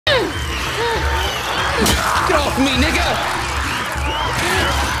Get off me, nigga!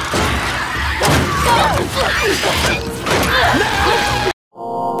 No!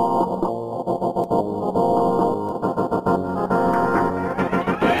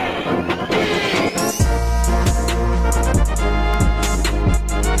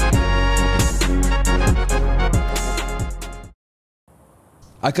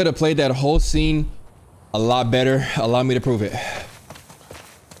 I could have played that whole scene a lot better. Allow me to prove it.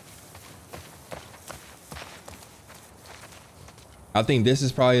 I think this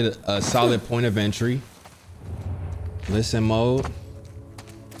is probably a solid point of entry. Listen mode.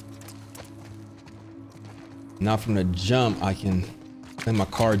 Now from the jump, I can play my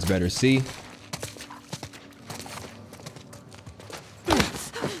cards better. See?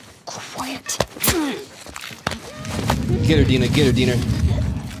 Quiet. Get her, Dina. Get her, Dina.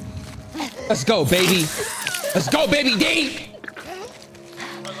 Let's go, baby. Let's go, baby D.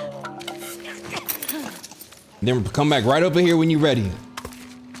 Then come back right over here when you're ready.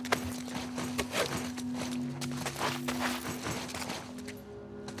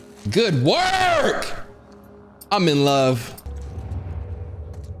 Good work. I'm in love.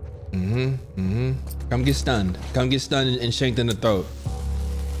 Come get stunned. Come get stunned and shanked in the throat.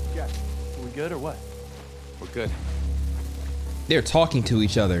 Yeah. Are we good or what? We're good. They're talking to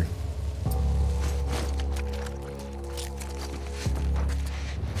each other.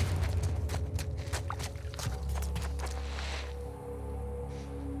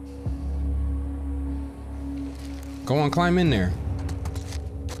 Go on, climb in there.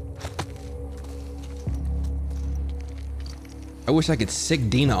 I wish I could sick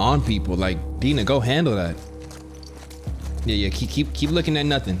Dina on people. Like, Dina, go handle that. Yeah, keep looking at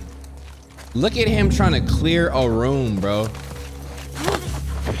nothing. Look at him trying to clear a room, bro.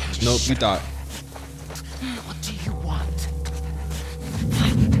 Nope, you thought. What do you want?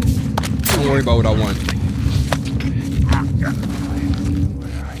 Don't worry about what I want.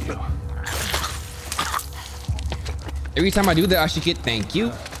 Every time I do that, I should get thank you.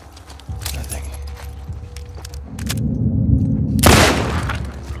 Nothing.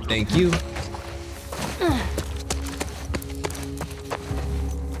 Thank you.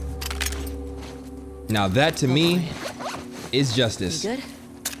 Now that to me is justice. You good?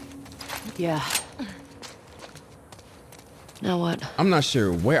 Yeah. Now what? I'm not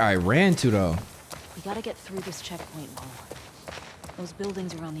sure where I ran to though. We gotta get through this checkpoint wall. Those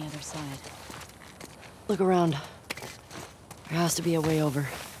buildings are on the other side. Look around. There has to be a way over.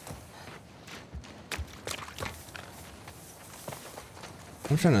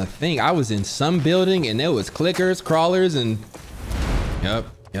 I'm trying to think. I was in some building and there was clickers, crawlers, and yep.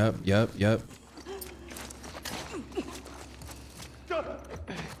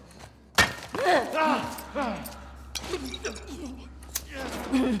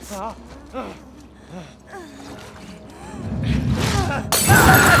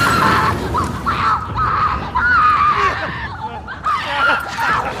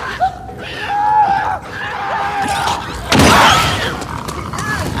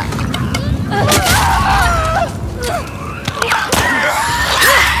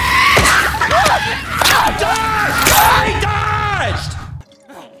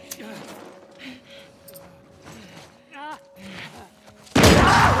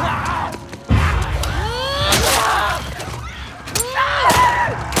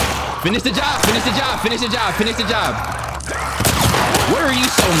 Finish the job, finish the job, finish the job, finish the job. What are you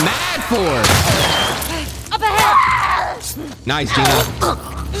so mad for? Up ahead! Nice, Dina.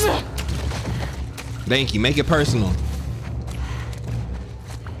 Thank you, make it personal.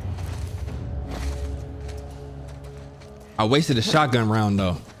 I wasted a shotgun round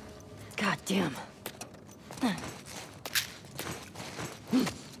though. God damn.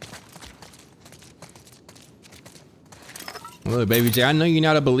 Look, baby J, I know you're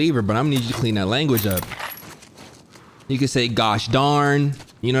not a believer, but I'm gonna need you to clean that language up. You can say gosh darn,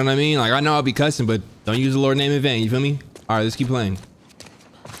 you know what I mean? Like, I know I'll be cussing, but don't use the Lord's name in vain, you feel me? All right, let's keep playing.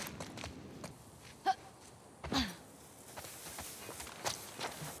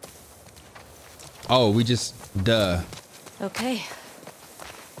 Oh, we just, duh. Okay.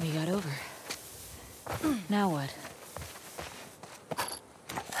 We got over. Now what?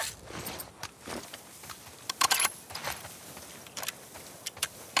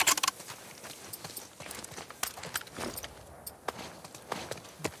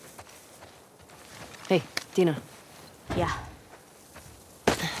 Hey, Dina. Yeah.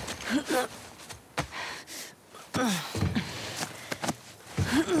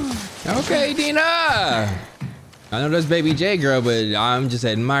 Okay, Dina. I know that's baby J girl, but I'm just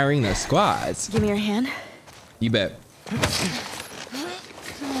admiring the squads. Give me your hand. You bet.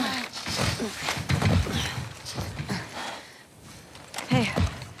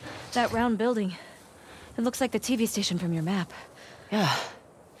 That round building. It looks like the TV station from your map. Yeah.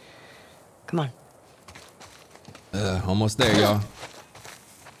 Come on. Almost there, y'all.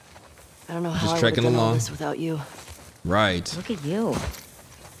 I don't know how Just I would have trekking done all along. this without you. Right. Look at you.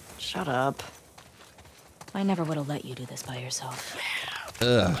 Shut up. I never would have let you do this by yourself.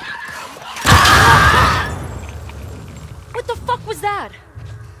 Ugh. What the fuck was that?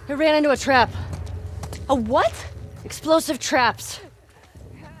 I ran into a trap. A what? Explosive traps.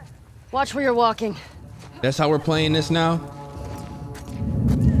 Watch where you're walking. That's how we're playing this now?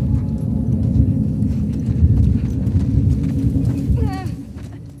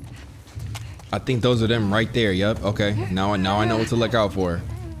 I think those are them right there. Yep. Okay. Now I know what to look out for.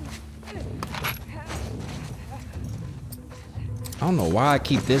 I don't know why I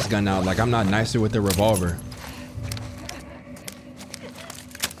keep this gun out. Like I'm not nicer with the revolver.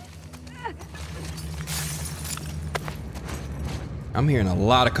 I'm hearing a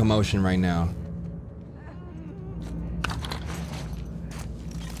lot of commotion right now.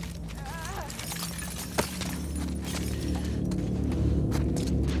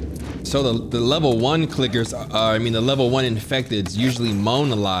 So the level 1 clickers, the level 1 infecteds usually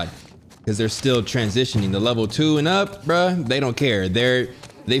moan a lot because they're still transitioning. The level 2 and up, bruh, they don't care. They're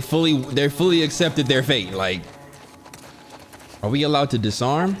fully accepted their fate. Like, are we allowed to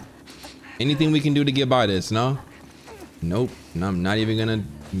disarm? Anything we can do to get by this? No. Nope. No, I'm not even gonna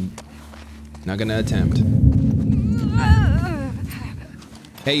attempt.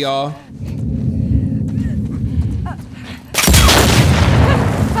 Hey y'all.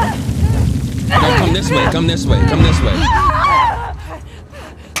 No, come this way, come this way, come this way.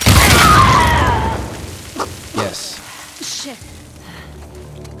 Yes. Shit.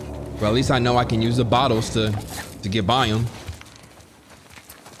 Well, at least I know I can use the bottles to get by them.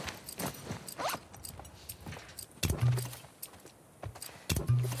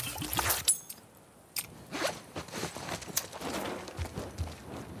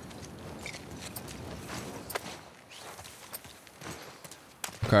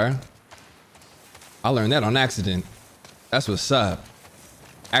 Okay. I learned that on accident. That's what's up.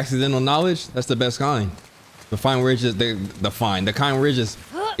 Accidental knowledge, that's the best kind. The kind where it just the kind where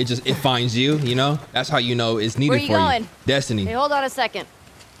it finds you, you know? That's how you know it's needed Where you for going? you. Destiny. Hey, hold on a second.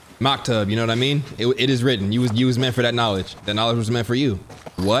 Mock tub, you know what I mean? It is written. You was meant for that knowledge. That knowledge was meant for you.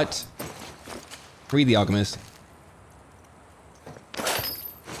 What? Free the alchemist.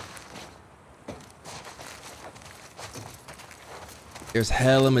 There's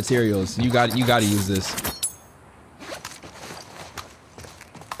hella materials. You got to use this.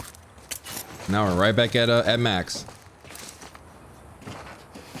 Now we're right back at max.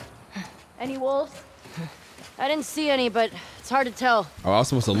 Any wolves? I didn't see any, but it's hard to tell. Oh, I was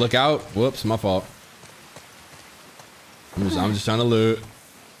supposed to look out. Whoops, my fault. I'm just trying to loot.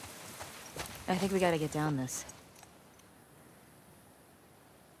 I think we gotta get down this.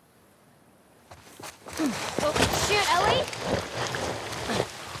 Oh, shit, Ellie!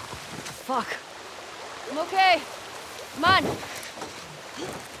 Fuck. I'm okay. Come on.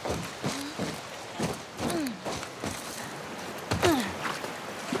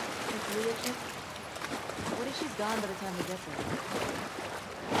 What if she's gone by the time we get there?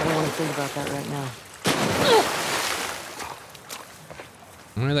 I don't want to think about that right now.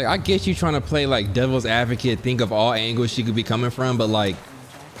 I mean, like, I get you trying to play like devil's advocate, think of all angles she could be coming from, but like,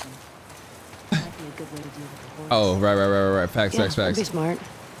 Might be a good way to deal with the horse. oh, right. Facts. That'd be smart.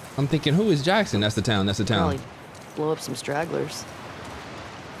 I'm thinking, who is Jackson? That's the town. Probably blow up some stragglers.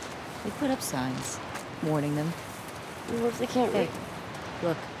 They put up signs, warning them. What if they can't Hey, read?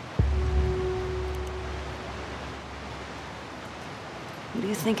 look, Who do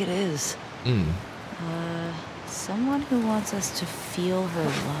you think it is? someone who wants us to feel her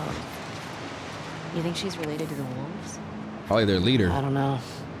love. You think she's related to the wolves? Probably their leader. I don't know.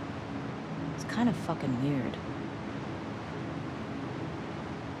 It's kind of fucking weird.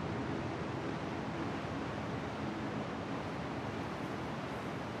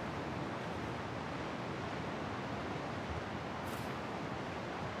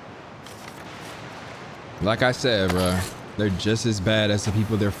 Like I said, bro, they're just as bad as the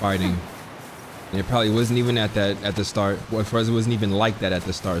people they're fighting. And it probably wasn't even at the start. Well, it wasn't even like that at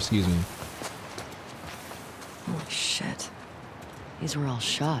the start. Excuse me. Holy shit. These were all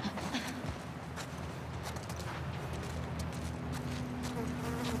shot.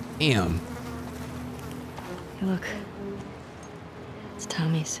 Damn. Hey, look. It's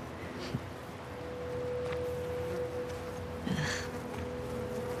Tommy's. Ugh.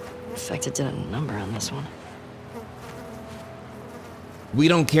 Infected did a number on this one. We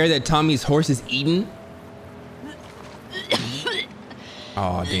don't care that Tommy's horse is eaten.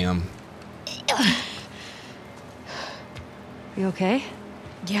 Oh, damn. You okay?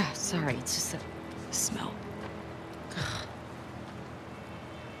 Yeah, sorry. It's just the smell.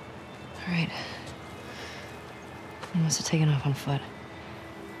 All right. You must have taken off on foot.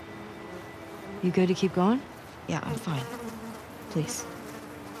 You good to keep going? Yeah, I'm fine. Please.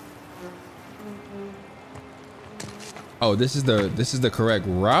 Oh, this is the correct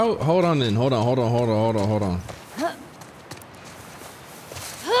route? Hold on then. Hold on.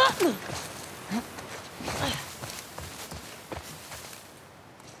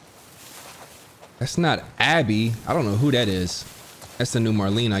 That's not Abby. I don't know who that is. That's the new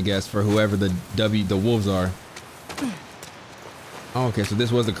Marlene, I guess, for whoever the wolves are. Oh, okay, so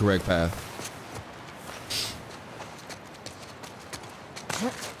this was the correct path.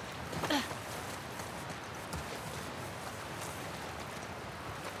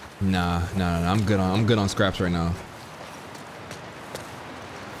 Nah. I'm good on scraps right now.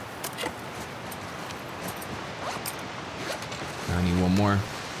 I need one more.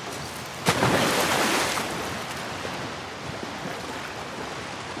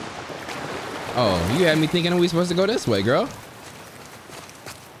 Oh, you had me thinking we supposed to go this way, girl.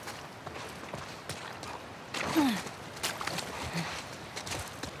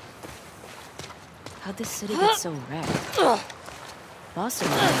 How'd this city get so wrecked? Boston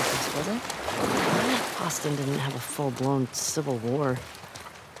was like this, wasn't it? Boston didn't have a full-blown civil war.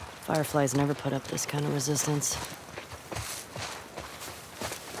 Fireflies never put up this kind of resistance.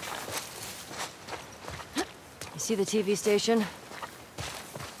 You see the TV station?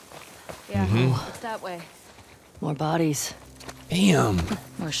 Yeah, it's that way. More bodies. Damn.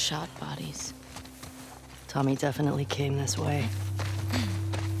 More shot bodies. Tommy definitely came this way.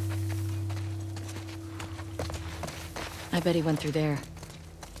 I bet he went through there.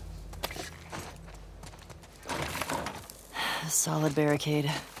 A solid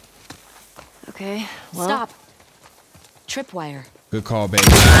barricade. Okay, well... Stop! Tripwire. Good call, baby.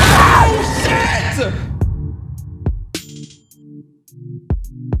 Oh, shit!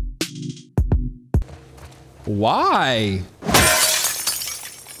 Why?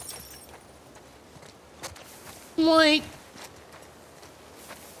 Like...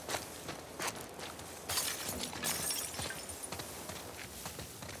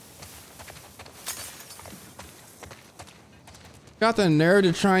 Got the nerve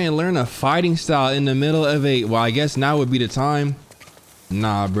to try and learn a fighting style in the middle of a... Well, I guess now would be the time.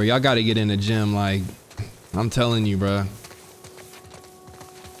 Nah, bro. Y'all got to get in the gym. Like, I'm telling you, bro.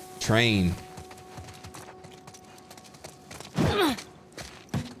 Train.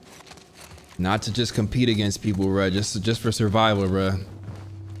 Not to just compete against people, bro. Just for survival, bro.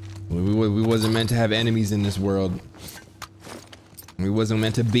 We wasn't meant to have enemies in this world. We wasn't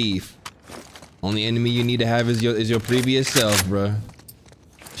meant to beef. Only enemy you need to have is your previous self, bro.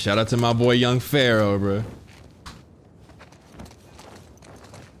 Shout out to my boy Young Pharaoh, bro.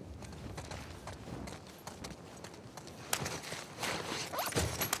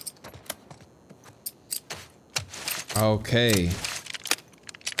 Okay.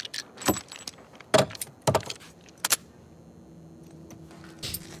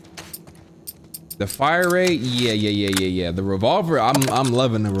 The fire rate, yeah. The revolver, I'm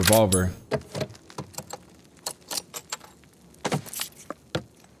loving the revolver.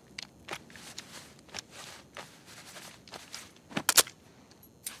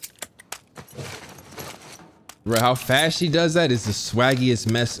 Bro, how fast she does that is the swaggiest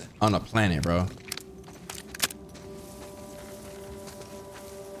mess on the planet, bro.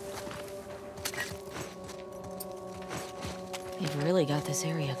 They've really got this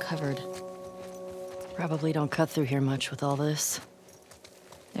area covered. Probably don't cut through here much with all this.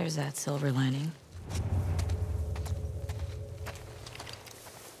 There's that silver lining.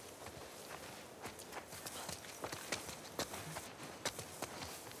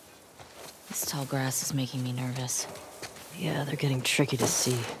 This tall grass is making me nervous. Yeah, they're getting tricky to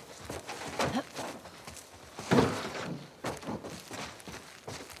see.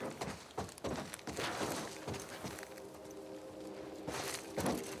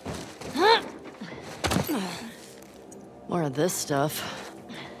 More of this stuff.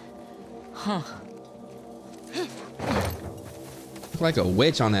 Huh. Look like a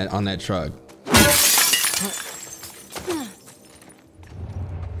witch on that truck.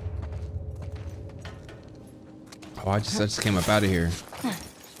 Oh, I just came up out of here.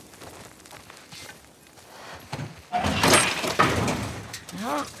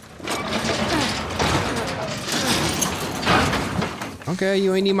 Okay,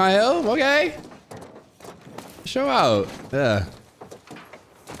 you ain't need my help? Okay. Show out. Yeah.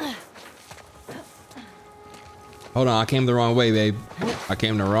 Hold on, I came the wrong way, babe. I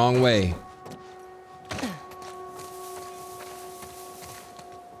came the wrong way.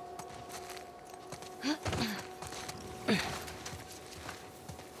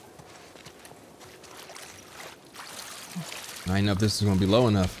 I didn't know if this is gonna be low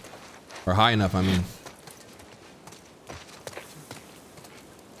enough. Or high enough, I mean.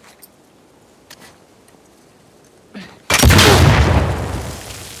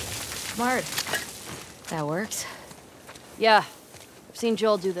 Smart. That works. Yeah, I've seen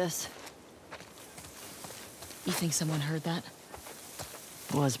Joel do this. You think someone heard that?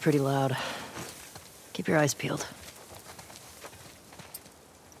 It was pretty loud. Keep your eyes peeled.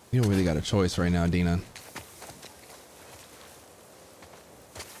 You don't really got a choice right now, Dina.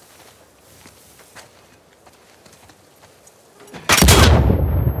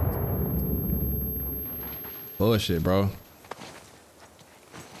 Bullshit, bro.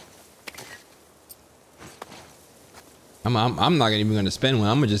 I'm not even gonna spend one.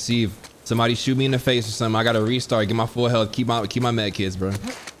 I'm gonna just see if somebody shoot me in the face or something. I gotta restart, get my full health, keep my med kits, bro.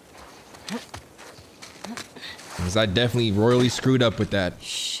 Cause I definitely royally screwed up with that.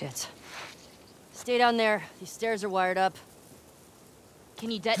 Shit. Stay down there. These stairs are wired up.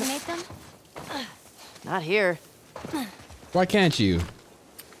 Can you detonate them? Not here. Why can't you?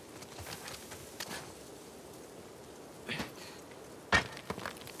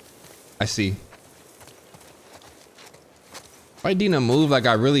 I see. Why Dina move like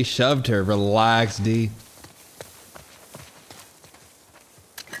I really shoved her? Relax, D.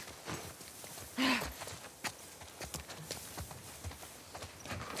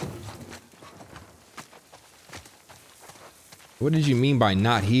 What did you mean by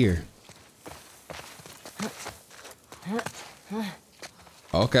not here?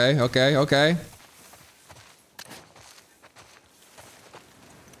 Okay.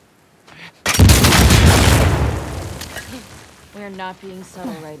 We're not being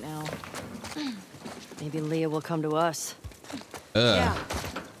subtle right now. Maybe Leah will come to us. Yeah.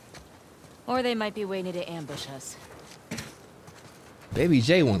 Or they might be waiting to ambush us. Baby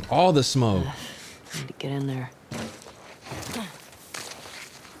J want all the smoke. Need to get in there.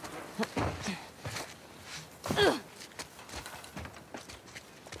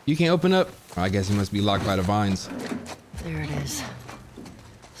 You can't open up? I guess he must be locked by the vines. There it is.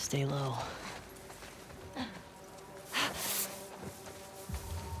 Stay low.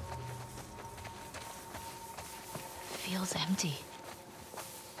 Feels empty.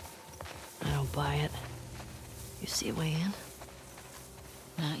 I don't buy it. You see a way in?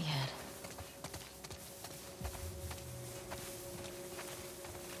 Not yet.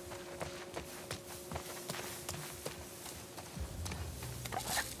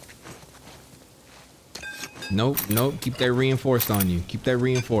 Nope. Keep that reinforced on you. Keep that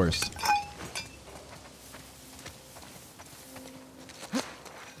reinforced.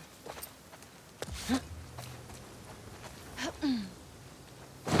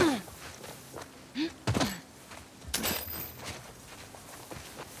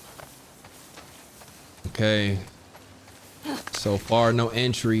 Okay. So far, no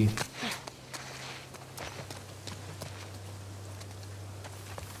entry.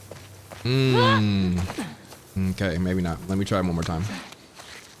 Okay, maybe not. Let me try one more time.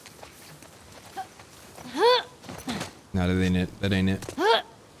 No, that ain't it. That ain't it. Maybe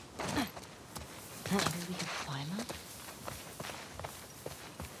we could climb up?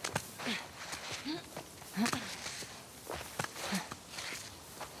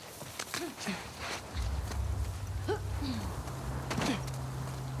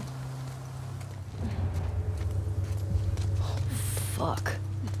 Fuck.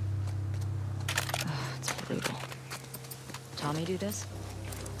 It's brutal. Tommy do this?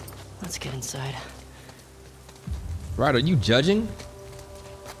 Let's get inside. Right, are you judging?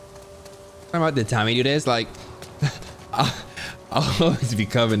 How about the Tommy do this? Like, I'll always be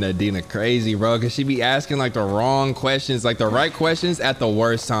coming at Dina crazy, bro, because she be asking like the wrong questions, like the right questions at the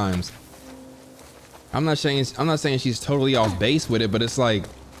worst times. I'm not saying she's totally off base with it, but it's like,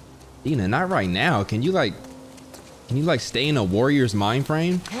 Dina, not right now. Can you stay in a warrior's mind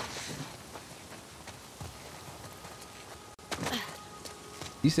frame?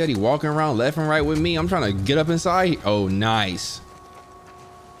 He said he walking around left and right with me. I'm trying to get up inside. Oh, nice.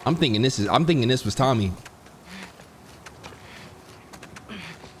 I'm thinking this was Tommy.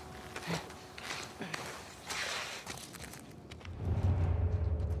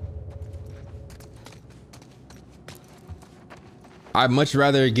 I'd much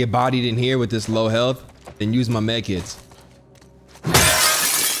rather get bodied in here with this low health than use my med kits.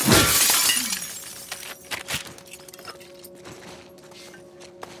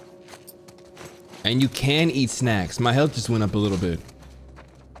 And you can eat snacks. My health just went up a little bit.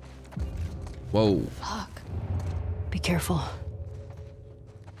 Whoa. Fuck. Be careful.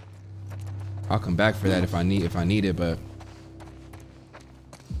 I'll come back for that if I need it, but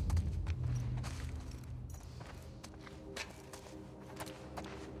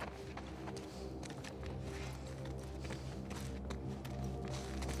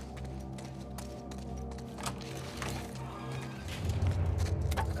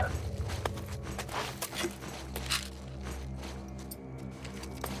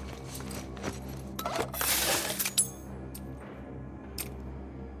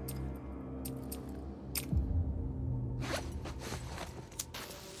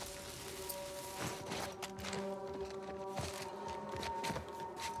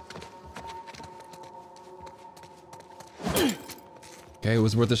okay, it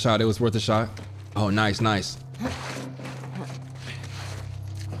was worth a shot. It was worth a shot. Oh, nice, nice.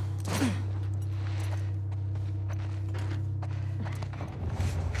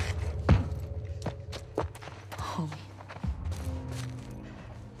 Holy.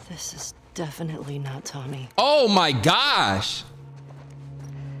 This is definitely not Tommy. Oh my gosh.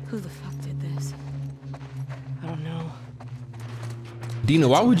 Who the fuck did this? I don't know. Dina,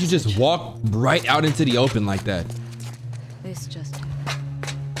 why would you just walk right out into the open like that? This just happened.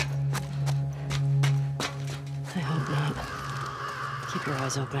 I hope not. Keep your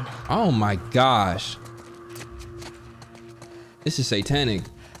eyes open. Oh my gosh. This is satanic.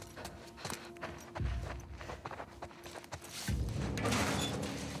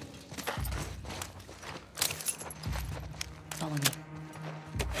 Follow me.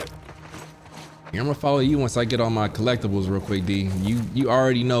 Here, I'm gonna follow you once I get all my collectibles real quick, D. You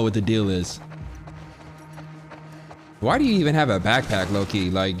already know what the deal is. Why do you even have a backpack, low-key?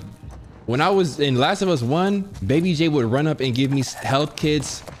 Like, when I was in Last of Us 1, Baby J would run up and give me health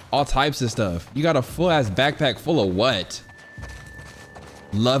kits, all types of stuff. You got a full-ass backpack full of what?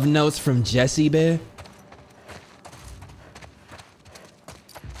 Love notes from Jesse, babe?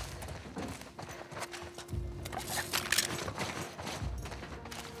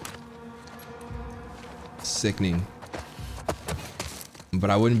 Sickening.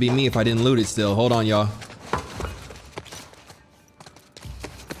 But I wouldn't be me if I didn't loot it still. Hold on, y'all.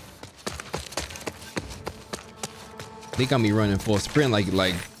 They got me running full sprint like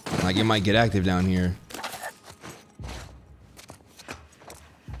it might get active down here.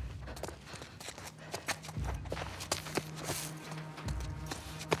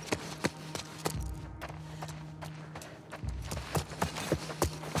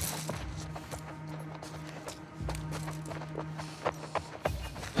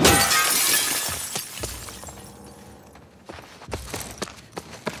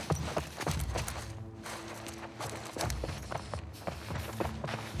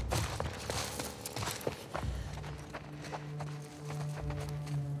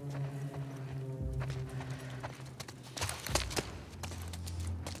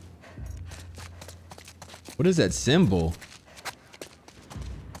 What is that symbol?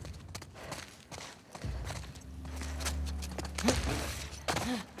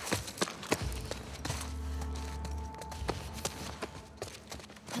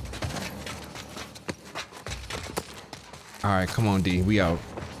 All right, come on, D. We out.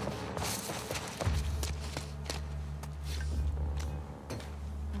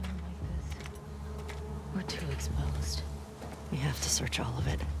 We're too exposed. We have to search all of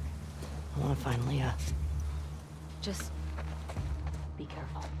it. I want to find Leah. Just be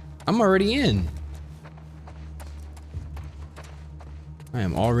careful. I'm already in. I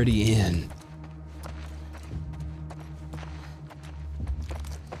am already in.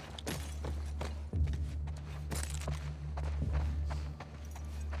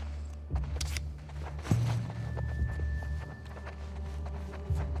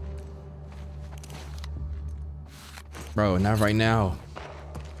 Bro, not right now.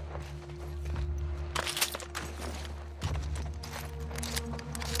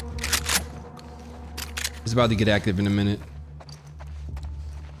 It's about to get active in a minute.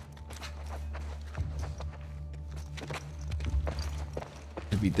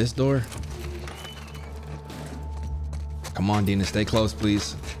 It'd be this door. Come on, Dina, stay close,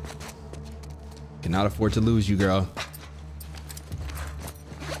 please. Cannot afford to lose you, girl.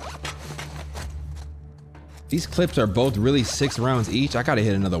 These clips are both really 6 rounds each. I gotta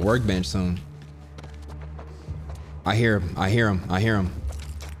hit another workbench soon. I hear him. I hear him. I hear him.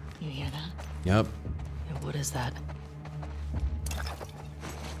 You hear that? Yep. Yeah, what is that?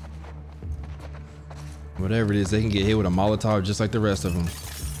 Whatever it is, they can get hit with a Molotov just like the rest of them.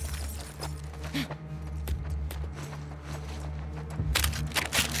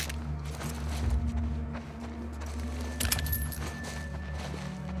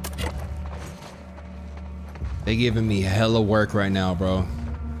 They giving me hella work right now, bro.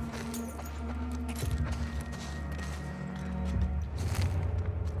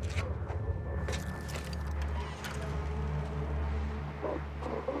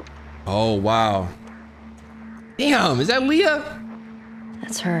 Oh, wow. Damn, is that Leah?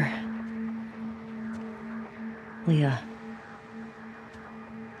 That's her. Leah.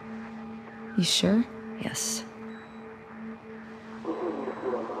 You sure? Yes.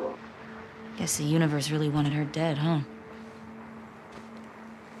 Guess the universe really wanted her dead, huh?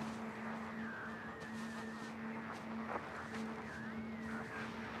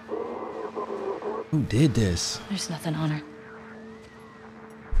 Who did this? There's nothing on her.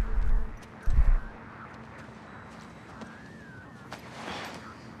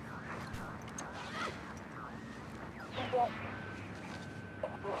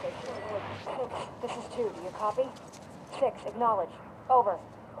 This is 2. Do you copy? 6. Acknowledge. Over.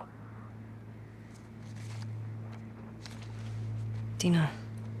 Dina,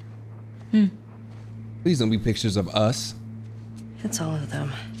 Please don't be pictures of us. it's all of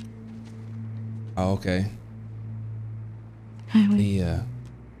them. Oh, okay. Highway. Leah.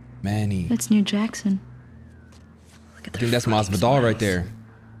 Manny. That's near Jackson. Look at I their think that's fucking Masvidal right smiles. there.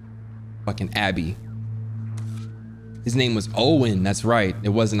 Fucking Abby. His name was Owen. That's right. It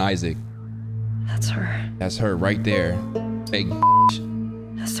wasn't Isaac. That's her. That's her right there. Fake.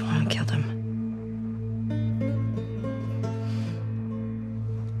 That's the one who killed him.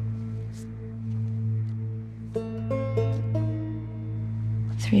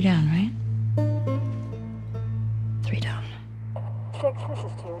 Three down, right? 3 down. 6. This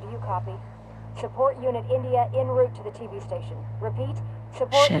is 2. Do you copy? Support Unit India en route to the TV station. Repeat.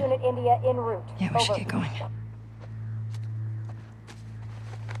 Support Shit. Unit India en route. Yeah, we should Over. get going.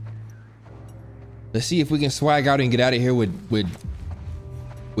 Let's see if we can swag out and get out of here with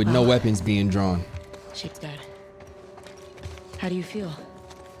no weapons being drawn. She's dead. How do you feel?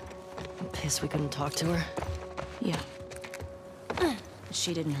 I'm pissed we couldn't talk to her. Yeah.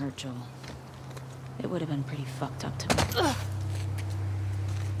 She didn't hurt Joel. It would have been pretty fucked up to me.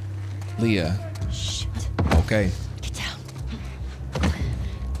 Leah. Shit. Okay. Get down.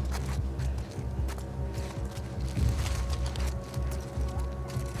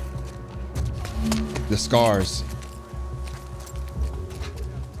 The scars.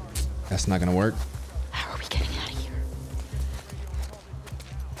 That's not gonna work. How are we getting out of here?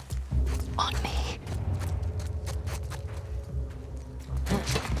 On me.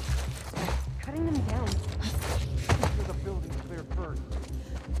 Cutting them down. To the building clear first.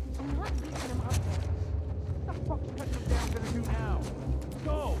 I'm not leaving them up there. What the fuck you cutting them down gonna do now?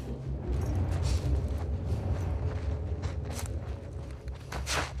 Go!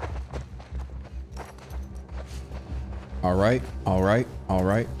 All right. All right. All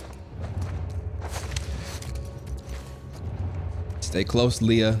right. Stay close,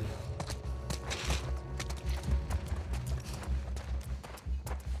 Leah.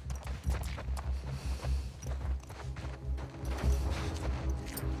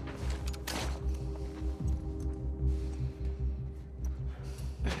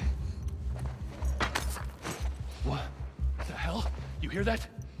 What the hell? You hear that?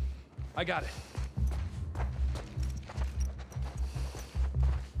 I got it.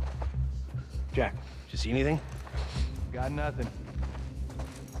 Jack, did you see anything? Got nothing.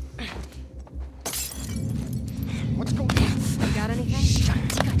 What's going on? You got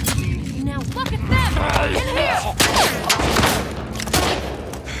anything? Now look at them! In here!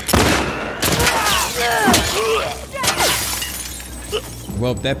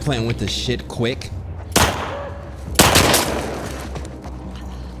 Well, if that plan went to shit quick.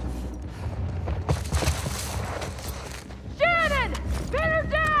 Shannon! Pin her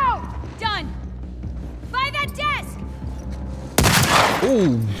down! Done. By that desk.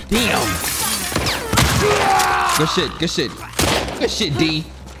 Ooh, damn. Good shit. Good shit. Good shit, D.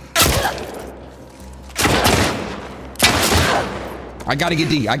 I gotta get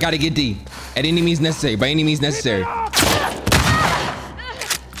D. I gotta get D. At any means necessary. By any means necessary. I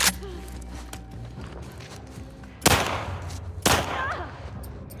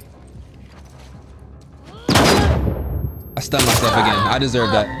stunned myself again. I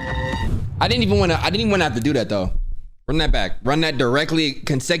deserve that. I didn't even want to have to do that though. Run that back. Run that directly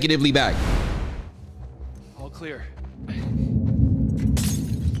consecutively back. All clear. What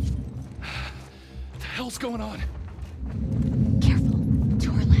the hell's going on? Careful.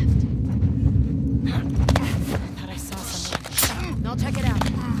 To her left. Thought I saw something. I'll check it out.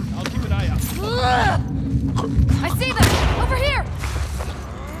 I'll keep an eye out. I see them! Over here!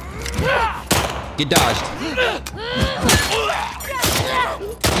 Get dodged.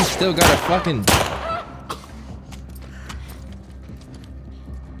 You still got a fucking...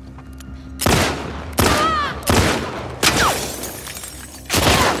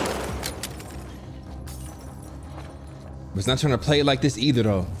 But it's not trying to play it like this either,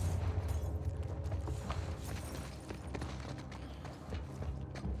 though.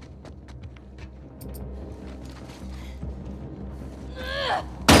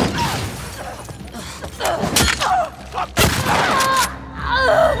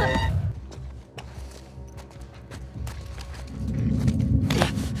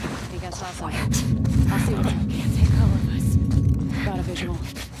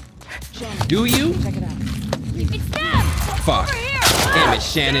 Do you? Check it out. It's them! Fuck. Over here! Damn it,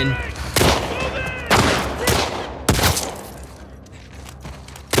 Shannon.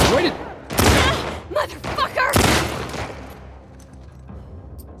 Where did... Motherfucker!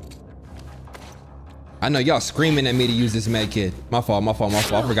 I know y'all screaming at me to use this med kit. My fault. I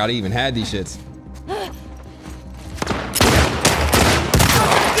forgot I even had these shits.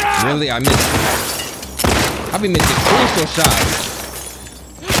 Really? I missed. I've been missing crucial shots.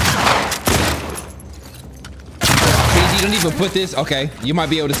 You don't even put this. Okay, you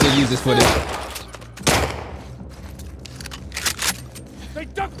might be able to still use this footage. They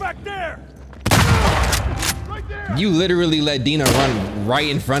duck back there. Right there. You literally let Dina run right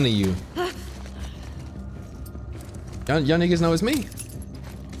in front of you. Y'all niggas know it's me.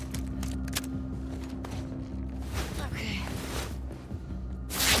 Okay.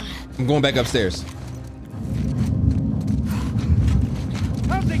 I'm going back upstairs.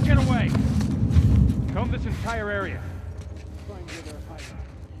 How'd they get away? Comb this entire area.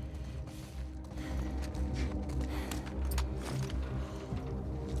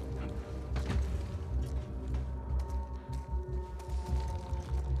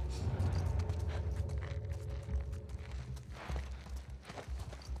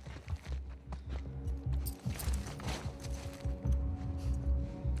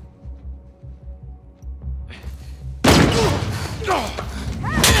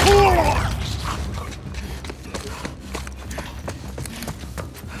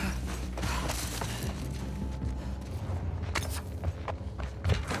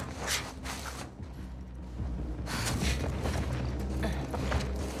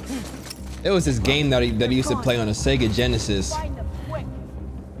 It was this game that he used to play on a Sega Genesis. Find them quick.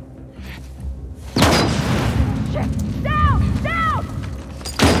 Shit! Down! Down!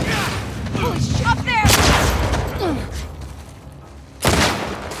 Holy shit! Up there!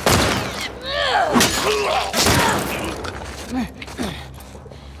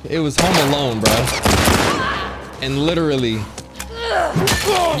 It was Home Alone, bro. And literally,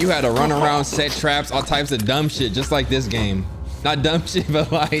 you had to run around, set traps, all types of dumb shit, just like this game. Not dumb shit,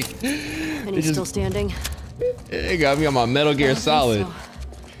 but like... And he's still standing? It got me on my Metal Gear Solid.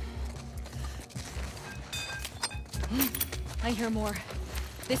 I hear more.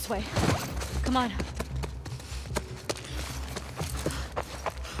 This way. Come on.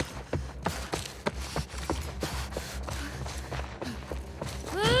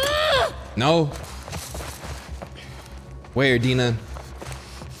 No. Where, Dina?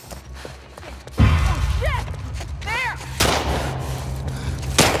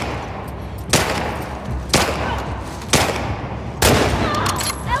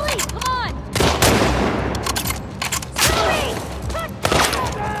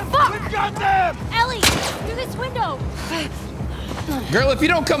 Girl, if you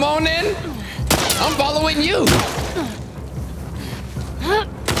don't come on in, I'm following you.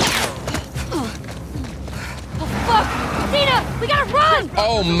 Oh fuck! Dina, we gotta run!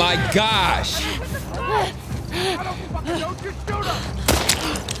 Oh my gosh!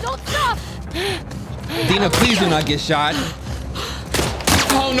 Don't stop! Dina, please do not get shot.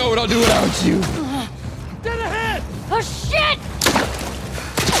 Oh no, don't do it without you. Dead ahead! Oh shit!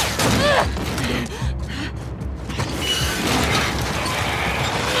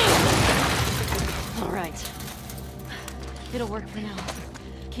 All right. It'll work for now.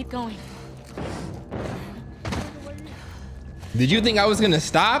 Keep going. Did you think I was gonna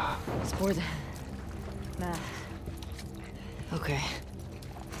stop? Spore the map. Okay.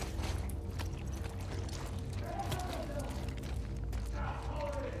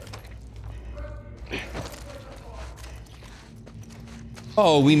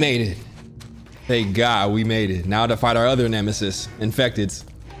 Oh, we made it. Thank God we made it. Now to fight our other nemesis, infecteds.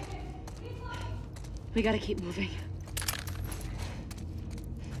 We gotta keep moving.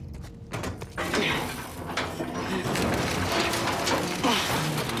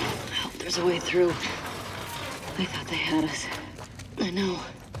 Hope there's a way through. They thought they had us. I know.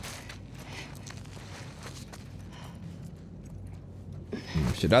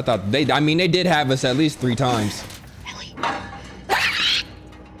 Shit, I thought they did have us at least 3 times. Ellie.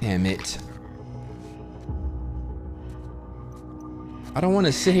 Damn it. I don't want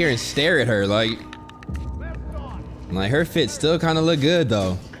to sit here and stare at her like... Like her fit still kind of look good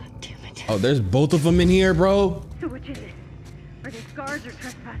though. God damn it. Oh, there's both of them in here, bro. So which is it? Are they scars or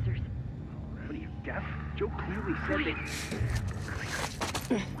trespassers? What are you, deaf? Joe clearly said that.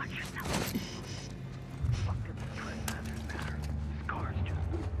 Watch yourself. Fuck if the trespassers matter. Scars just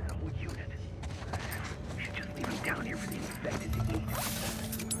lose that whole unit. We should just leave them down here for the infected to eat.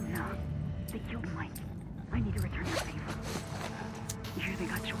 No. They killed Mike. I need to return the favor. You hear they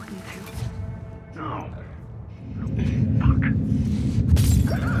got Jordan too? No.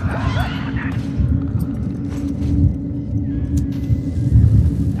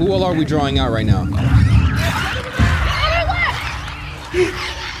 Who all are we drawing out right now?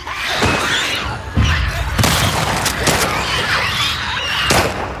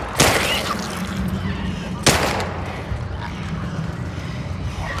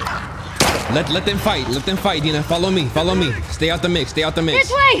 Let them fight. Let them fight, Dina. Follow me. Follow me. Stay out the mix. Stay out the mix.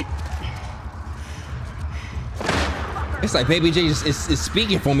 This way! It's like Baby J is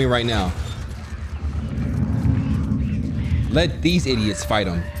speaking for me right now. Let these idiots fight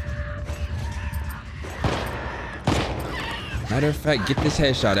him. Matter of fact, get this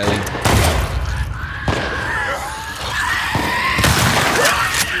headshot, Ellie.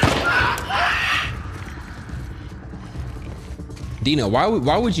 Dina,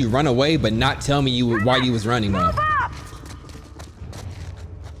 why would you run away but not tell me why you was running though?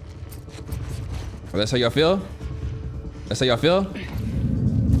 Oh, that's how y'all feel? That's how y'all feel?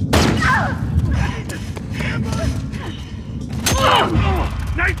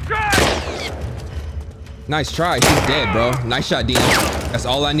 Nice try! Nice try. She's dead, bro. Nice shot, Dina. That's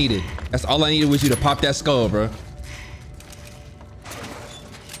all I needed. That's all I needed was you to pop that skull, bro.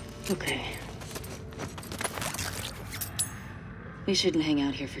 Okay. We shouldn't hang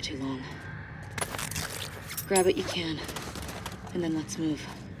out here for too long. Grab what you can, and then let's move.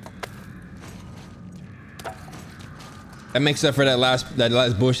 That makes up for that last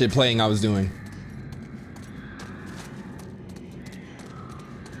bullshit playing I was doing.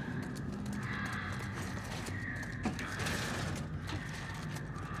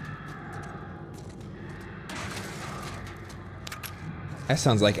 That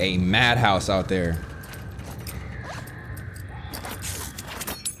sounds like a madhouse out there.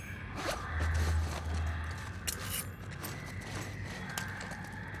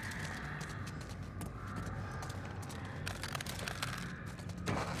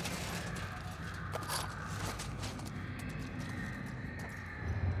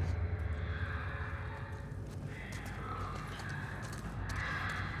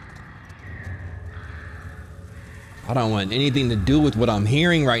 I don't want anything to do with what I'm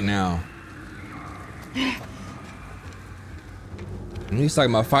hearing right now. And he's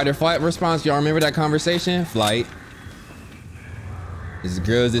talking about fight or flight response. Y'all remember that conversation? Flight. This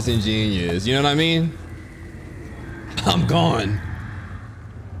girl's disingenuous. You know what I mean? I'm gone.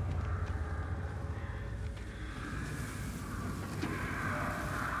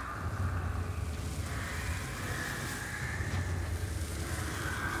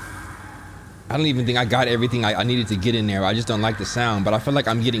 I don't even think I got everything I needed to get in there. I just don't like the sound, but I feel like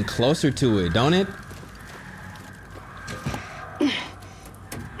I'm getting closer to it, don't it?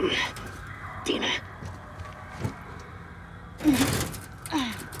 Dina.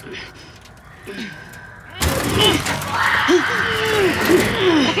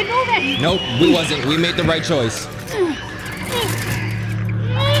 Nope, we wasn't. We made the right choice.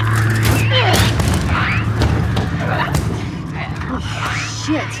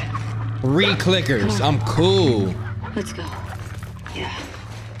 Shit. 3 clickers. I'm cool. Let's go. Yeah.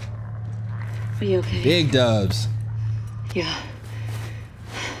 Are you okay? Big dubs. Yeah.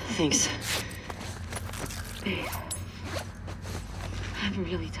 Thanks. Babe. I'm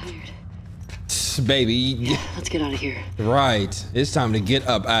really tired. Baby. Let's get out of here. Right. It's time to get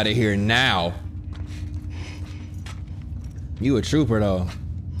up out of here now. You a trooper though.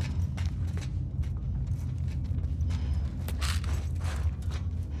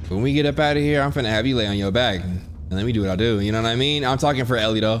 When we get up out of here, I'm finna have you lay on your back and let me do what I do. You know what I mean? I'm talking for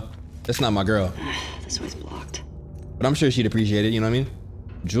Ellie though. That's not my girl. This way's blocked. But I'm sure she'd appreciate it, you know what I mean?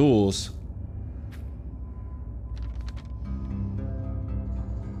 Jules.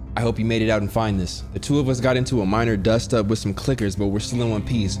 I hope you made it out and find this. The two of us got into a minor dust up with some clickers, but we're still in one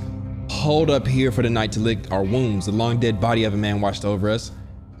piece. Hold up here for the night to lick our wounds. The long dead body of a man washed over us.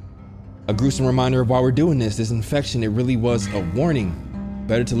 A gruesome reminder of why we're doing this. This infection, it really was a warning.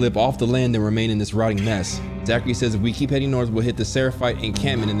 Better to live off the land than remain in this rotting mess. Zachary says if we keep heading north, we'll hit the Seraphite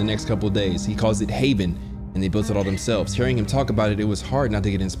encampment in the next couple of days. He calls it Haven, and they built it all themselves. Hearing him talk about it was hard not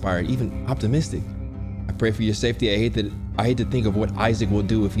to get inspired, even optimistic. I pray for your safety. I hate to think of what Isaac will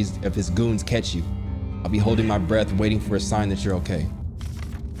do if his goons catch you. I'll be holding my breath, waiting for a sign that you're okay.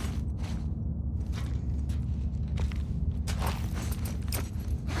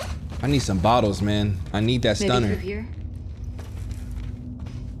 I need some bottles, man. I need that stunner. Maybe through here?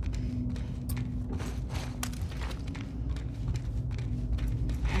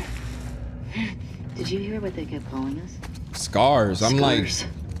 Did you hear what they kept calling us? Scars. I'm like,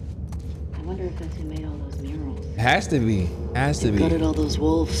 Scars. I wonder if that's who made all those murals. has to be. Has to They be. gutted all those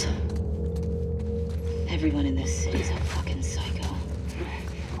wolves. Everyone in this city's a fucking psycho.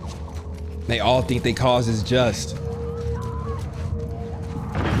 They all think they cause is just.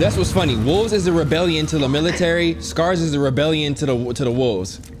 That's what's funny. Wolves is a rebellion to the military. Scars is a rebellion to the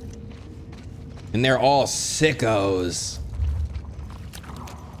wolves. And they're all sickos.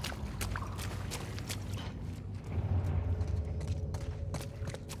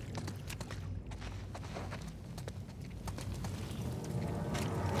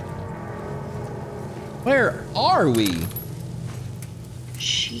 Where are we?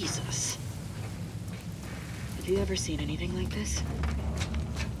 Jesus. Have you ever seen anything like this?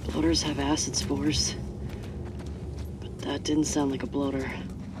 Bloaters have acid spores. But that didn't sound like a bloater.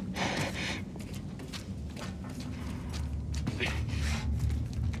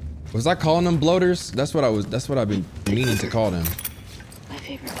 Was I calling them bloaters? That's what I've been meaning to call them. My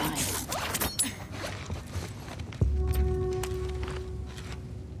favorite kind.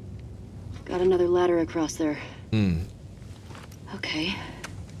 Got another ladder across there. Okay.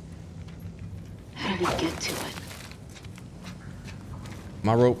 How do we get to it?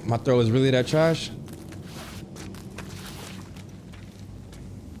 My throw is really that trash?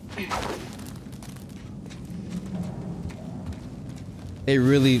 They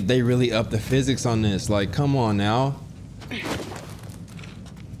really up the physics on this. Like, come on now.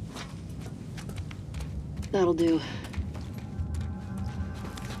 That'll do.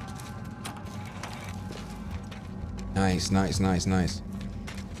 Nice, nice, nice, nice.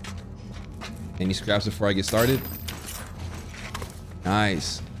 Any scraps before I get started?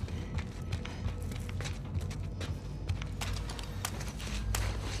 Nice.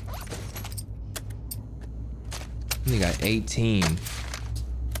 Only got 18.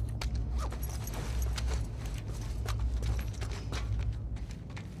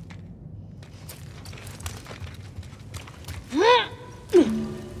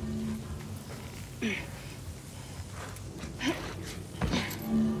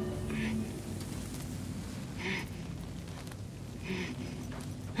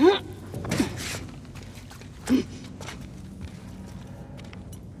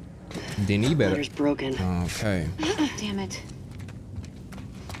 Dina, you better. Ladder's broken. Okay. Damn it.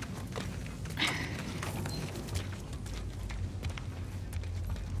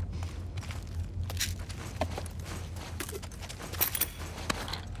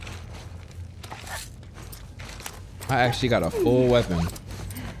 I actually got a full weapon.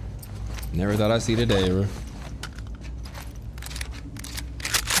 Never thought I'd see the day, bro.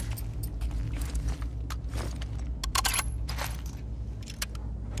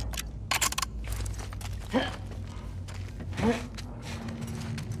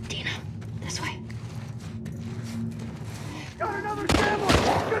 Dina, this way. Got another family!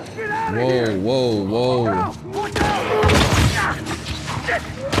 Just get out of Whoa, here! whoa, whoa. Watch out!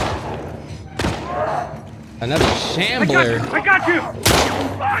 Another shambler. I got you!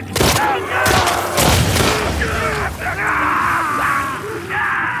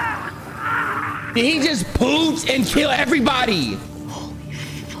 Did he just poop and kill everybody? Holy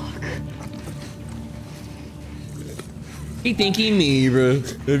fuck. He think he me, bro.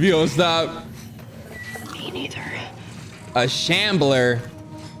 If you don't stop. Me neither. A shambler.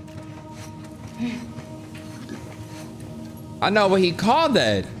 I know what he called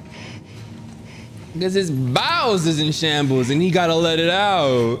that. Because his bowels is in shambles and he gotta let it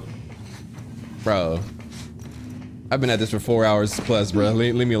out. Bro. I've been at this for 4 hours plus, bro.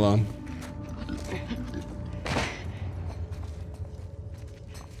 Leave me alone.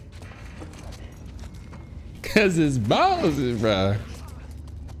 Because his bowels is, bro.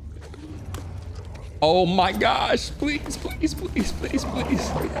 Oh my gosh. Please, please, please, please,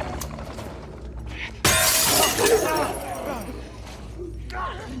 please.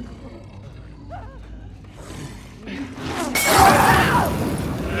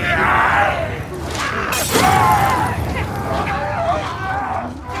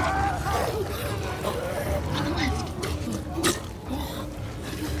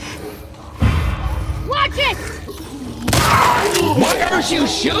 Watch it! Why aren't you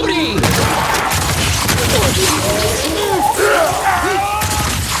shooting?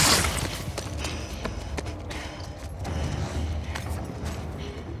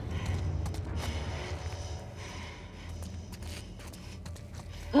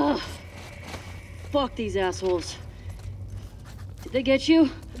 Ugh. Fuck these assholes. Did they get you?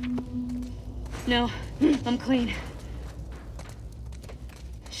 No, I'm clean.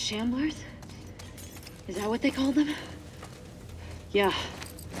 Shamblers? Is that what they called them? Yeah.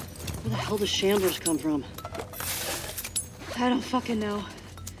 Where the hell do shamblers come from? I don't fucking know.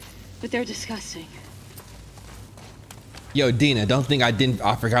 But they're disgusting. Yo, Dina, don't think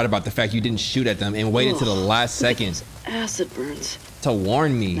I forgot about the fact you didn't shoot at them and waited to the last second Acid burns. to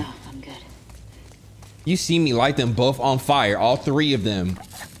warn me. No, I'm good. You see me light them both on fire, all three of them.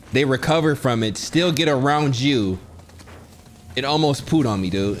 They recover from it, still get around you. It almost pooed on me,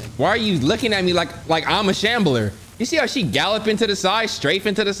 dude. Why are you looking at me like I'm a shambler? You see how she galloped into the side, strafe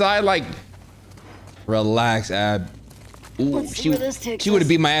into the side? Like, relax, Ab. Ooh, Let's see where this takes she would have us.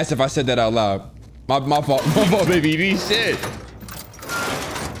 beat my ass if I said that out loud. My fault, baby. These shit. She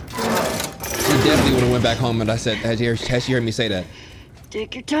definitely would have went back home and I said, has she heard me say that?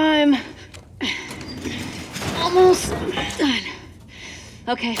 Take your time. Almost done.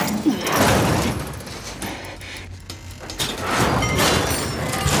 Okay.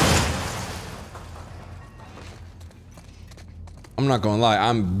 I'm not gonna lie,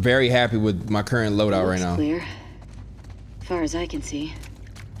 I'm very happy with my current loadout right now. Clear. As far as I can see.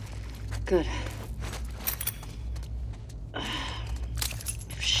 Good.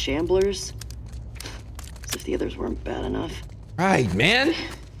 Shamblers? As if the others weren't bad enough. Right, man.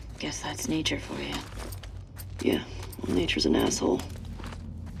 Guess that's nature for you. Yeah, well, nature's an asshole.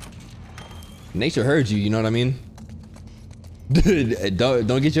 Nature heard you, you know what I mean? Dude,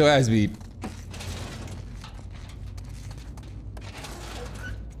 don't get your ass beat.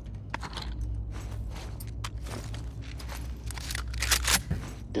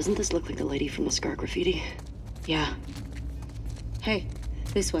 Doesn't this look like the lady from the Scar graffiti? Yeah. Hey,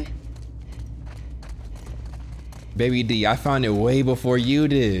 this way. Baby D, I found it way before you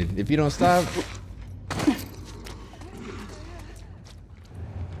did. If you don't stop.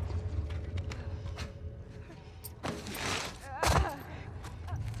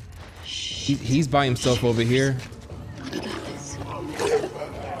 He's by himself over here. We got this.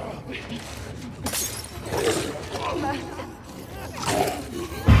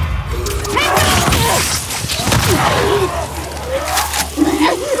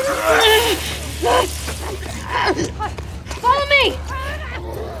 Follow me!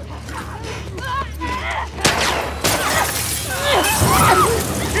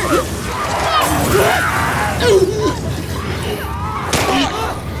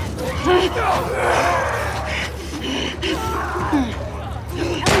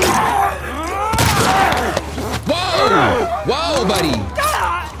 Whoa! Whoa, buddy!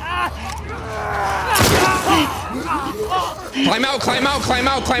 Climb out, climb out, climb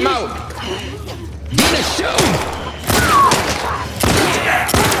out, climb out! Dina, shoot!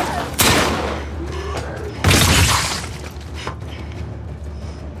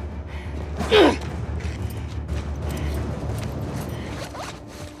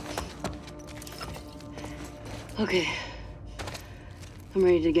 Okay. I'm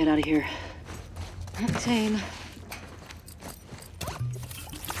ready to get out of here. Same.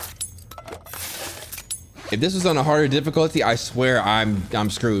 If this was on a harder difficulty, I swear I'm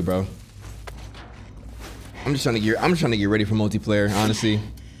screwed, bro. I'm just trying to get ready for multiplayer, honestly.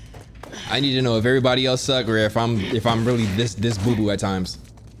 I need to know if everybody else suck or if I'm really this boo boo at times.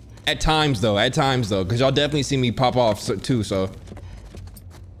 At times though, because y'all definitely see me pop off too, so.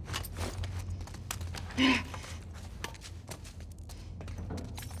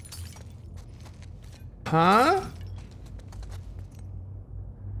 Huh?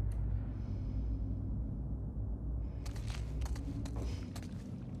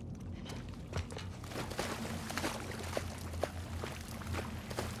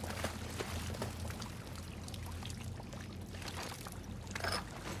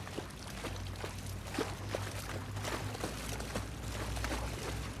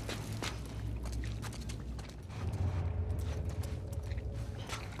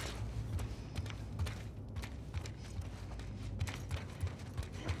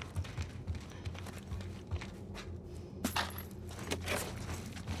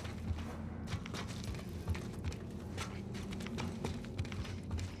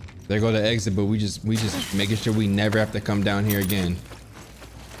 There go the exit, but we just making sure we never have to come down here again.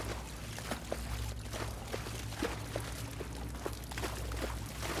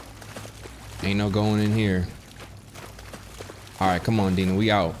 Ain't no going in here. All right, come on, Dina,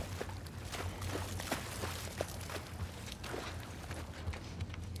 we out.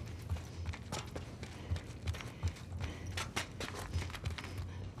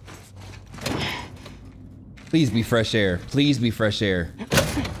 Please be fresh air. Please be fresh air.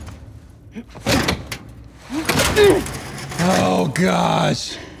 Oh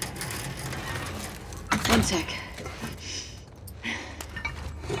gosh. One sec.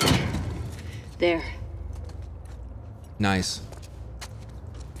 There. Nice.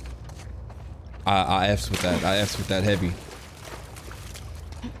 I F's with that. I F's with that heavy.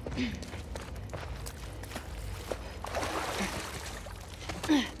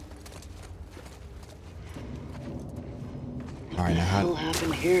 All right, now how? What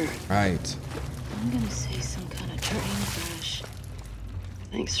happened here? Right. I'm gonna say some kind of train crash.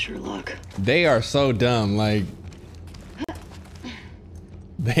 Thanks, Sherlock. They are so dumb. Like,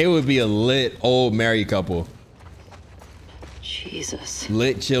 they would be a lit old married couple. Jesus.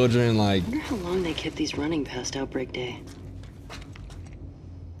 Lit children, like. I wonder how long they kept these running past Outbreak Day.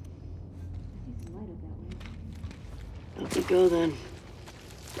 Up we go then.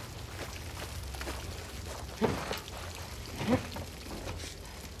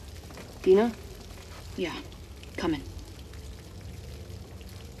 Dina? Yeah, coming.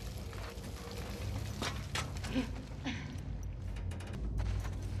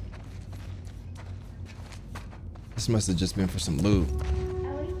 This must have just been for some loot.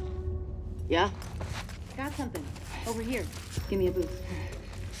 Ellie, Yeah? got something. Over here. Give me a boost.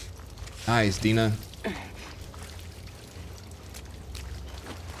 Nice, Dina.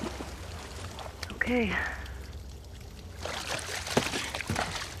 Okay.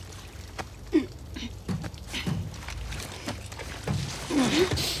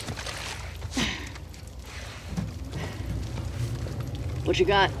 What you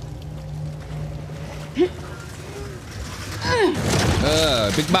got?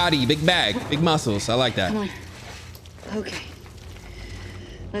 Big body, big bag, big muscles. I like that. Come on. Okay.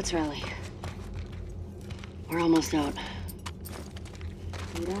 Let's rally. We're almost out.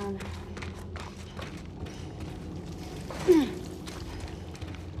 Lay down.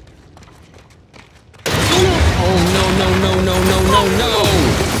 Oh no no no no no no no!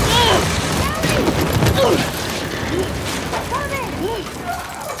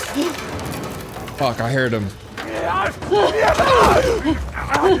 Fuck! I heard him.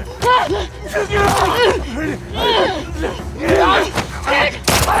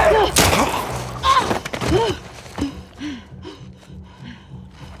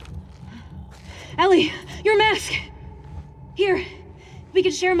 Ellie, your mask. Here, we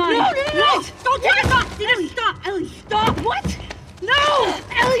can share mine. No! Don't take it! Stop! Ellie, stop! Ellie, stop! What? No!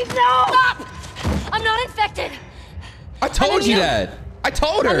 Ellie, no! Stop! I'm not infected! I told you that. I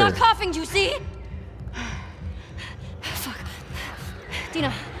told her. I'm not coughing, do you see? Fuck.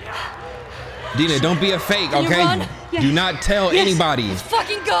 Dina, Dina, don't be a fake, Can you okay? run? Do not tell anybody. let's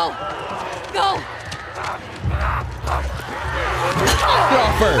fucking go! Go! Get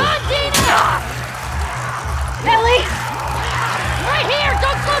off her. Run, Dina! Ellie! Right here!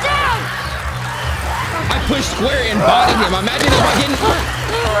 Don't slow down! I pushed square and bodied him. Imagine if I didn't.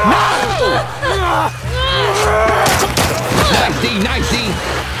 No! Nice D, nice D.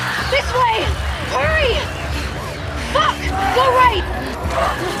 This way! Hurry! Fuck! Go right!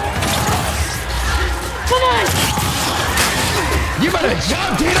 Come on! You better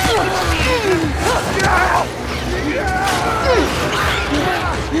jump, Dina!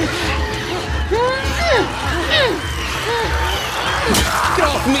 Get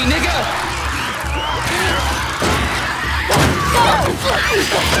off me, nigga!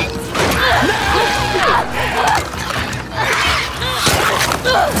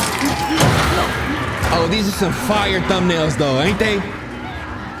 Oh, these are some fire thumbnails, though, ain't they?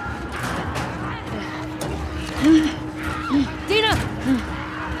 Dina!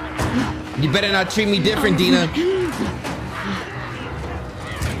 You better not treat me different, Dina.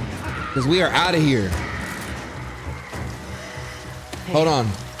 Because we are out of here. Hold on.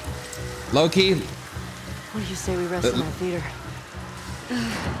 Low-key, What do you say we rest in that theater?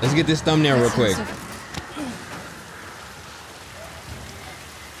 let's get this thumbnail real quick.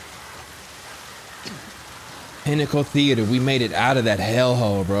 Pinnacle Theater. We made it out of that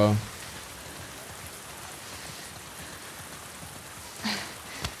hellhole, bro.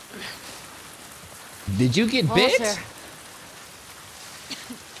 Did you get Almost bit? there.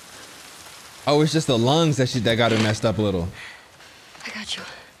 Oh, it's just the lungs that got it messed up a little. I got you.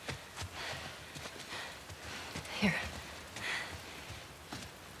 Here.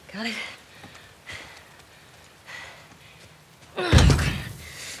 Got it?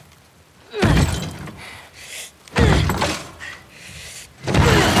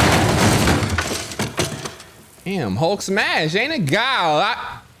 Damn, Hulk smash, ain't it? Gal. All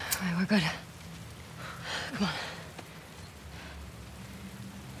right, we're good. Come on.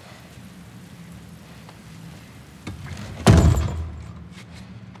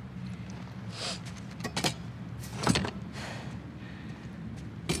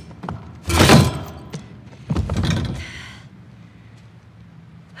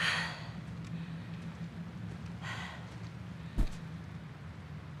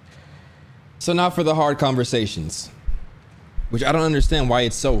 So now for the hard conversations, which I don't understand why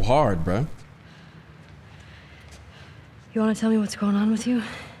it's so hard, bruh. You want to tell me what's going on with you?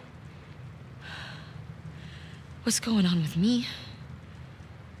 What's going on with me?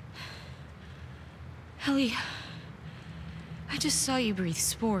 Ellie, I just saw you breathe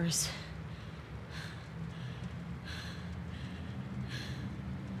spores.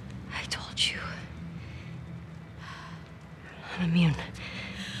 I told you. I'm immune.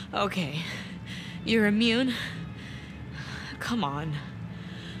 Okay, you're immune? Come on.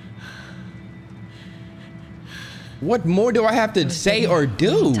 What more do I have to say or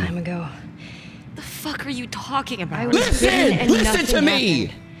do? Time ago. The fuck are you talking about? I was bitten and Listen nothing to me.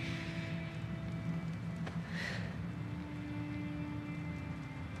 happened.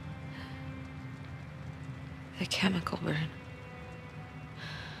 The chemical burn.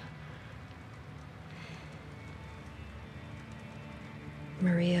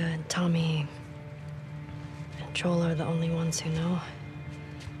 Maria and Tommy and Joel are the only ones who know.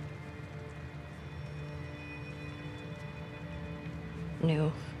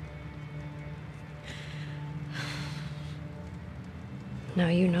 Knew. Now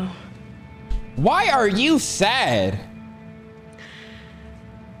you know. Why are you sad?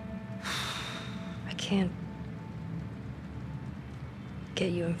 I can't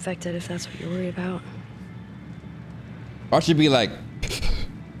get you infected if that's what you're worried about. I should be like,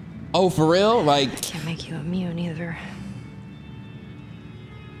 oh, for real? Like, Can't make you immune either.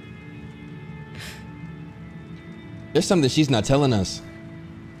 there's something she's not telling us.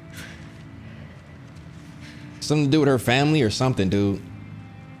 Something to do with her family or something, dude.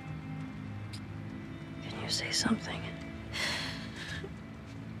 Can you say something?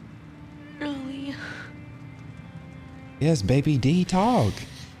 Ellie. Yes, baby D, talk.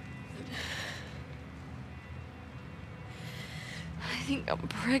 I think I'm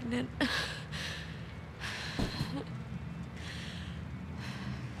pregnant.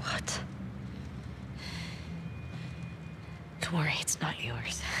 What? Don't worry, it's not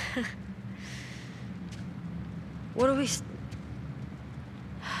yours. What are we...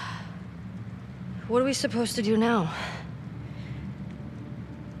 What are we supposed to do now?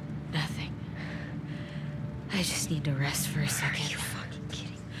 Nothing. I just need to rest for a second. Are you fucking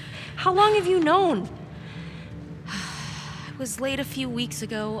kidding? How long have you known? I was late a few weeks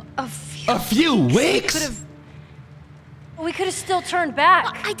ago. A few weeks? We could have still turned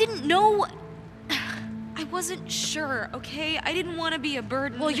back. I didn't know. I wasn't sure, okay? I didn't want to be a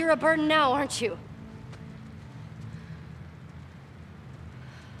burden. Well, you're a burden now, aren't you?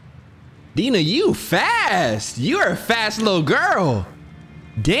 Dina, you fast. You're a fast little girl.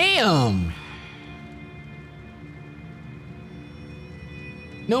 Damn.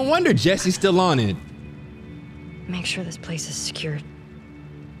 No wonder Jesse's still on it. Make sure this place is secured.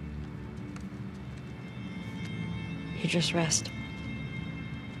 You just rest.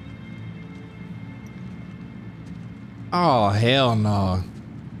 Oh, hell no.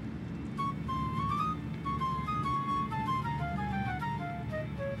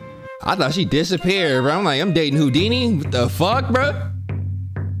 I thought she disappeared, bro. I'm like, I'm dating Houdini? What the fuck, bro?